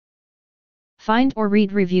Find or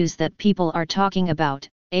read reviews that people are talking about.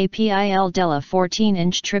 APILDELLA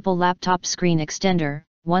 14-inch triple laptop screen extender,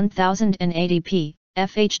 1080p,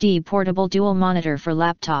 FHD portable dual monitor for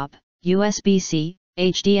laptop, USB-C,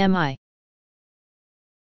 HDMI.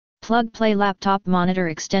 Plug-play laptop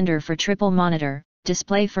monitor extender for triple monitor,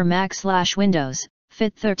 display for Mac/Windows,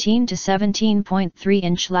 fit 13 to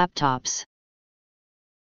 17.3-inch laptops.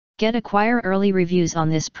 Acquire early reviews on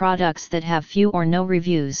this products that have few or no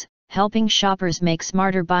reviews, helping shoppers make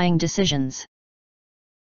smarter buying decisions.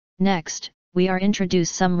 Next, we are introduce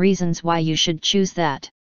some reasons why you should choose that.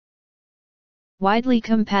 Widely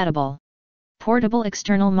compatible. Portable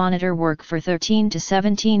external monitor work for 13 to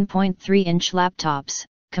 17.3-inch laptops,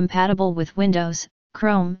 compatible with Windows,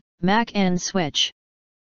 Chrome, Mac and Switch.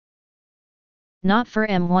 Not for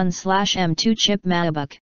M1/M2 chip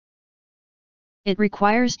MacBook. It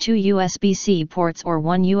requires 2 USB-C ports or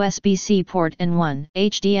 1 USB-C port and 1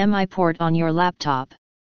 HDMI port on your laptop.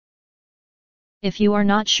 If you are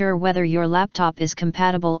not sure whether your laptop is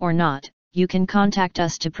compatible or not, you can contact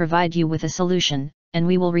us to provide you with a solution, and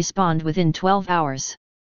we will respond within 12 hours.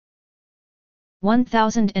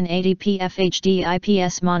 1080p FHD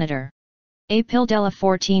IPS monitor. APILDELLA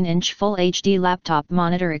 14-inch Full HD laptop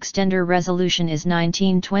monitor extender resolution is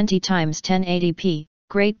 1920 x 1080p,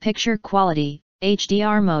 great picture quality.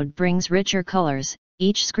 HDR mode brings richer colors,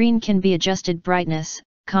 each screen can be adjusted brightness,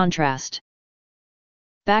 contrast,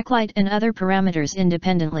 backlight and other parameters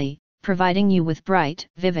independently, providing you with bright,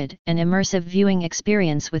 vivid, and immersive viewing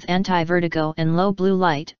experience with anti-vertigo and low blue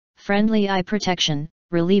light, friendly eye protection,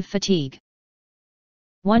 relieve fatigue.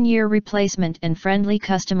 1-year replacement and friendly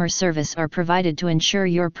customer service are provided to ensure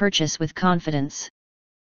your purchase with confidence.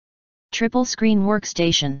 Triple screen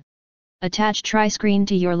workstation. Attach tri-screen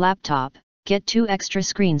to your laptop. Get 2 extra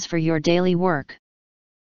screens for your daily work.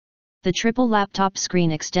 The triple laptop screen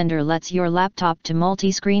extender lets your laptop to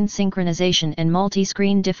multi-screen synchronization and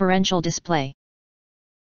multi-screen differential display,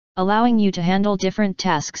 allowing you to handle different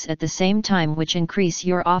tasks at the same time, which increase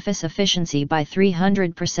your office efficiency by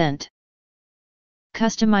 300%.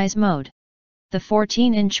 Customize mode. The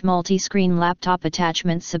 14-inch multi-screen laptop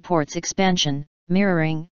attachment supports expansion,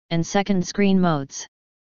 mirroring, and second screen modes.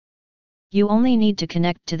 You only need to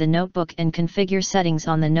connect to the notebook and configure settings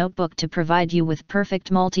on the notebook to provide you with perfect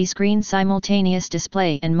multi-screen simultaneous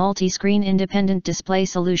display and multi-screen independent display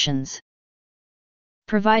solutions.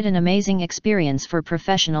 Provide an amazing experience for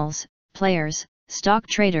professionals, players, stock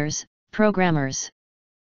traders, programmers.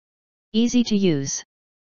 Easy to use.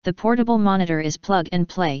 The portable monitor is plug and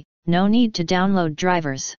play, no need to download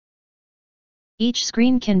drivers. Each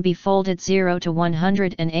screen can be folded 0 to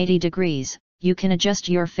 180 degrees. You can adjust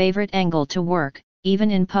your favorite angle to work,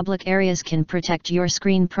 even in public areas can protect your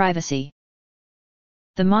screen privacy.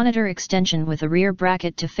 The monitor extension with a rear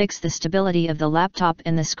bracket to fix the stability of the laptop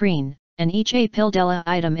and the screen, and each APILDELLA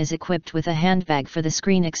item is equipped with a handbag for the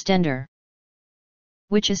screen extender,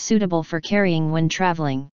 which is suitable for carrying when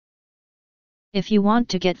traveling. If you want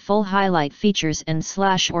to get full highlight features and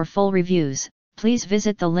 / full reviews, please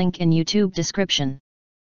visit the link in YouTube description.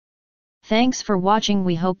 Thanks for watching.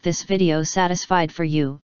 We hope this video satisfied for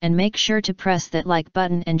you, and make sure to press that like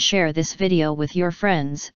button and share this video with your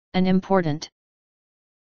friends, and important.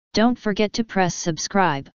 Don't forget to press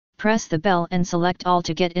subscribe, press the bell and select all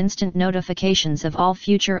to get instant notifications of all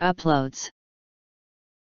future uploads.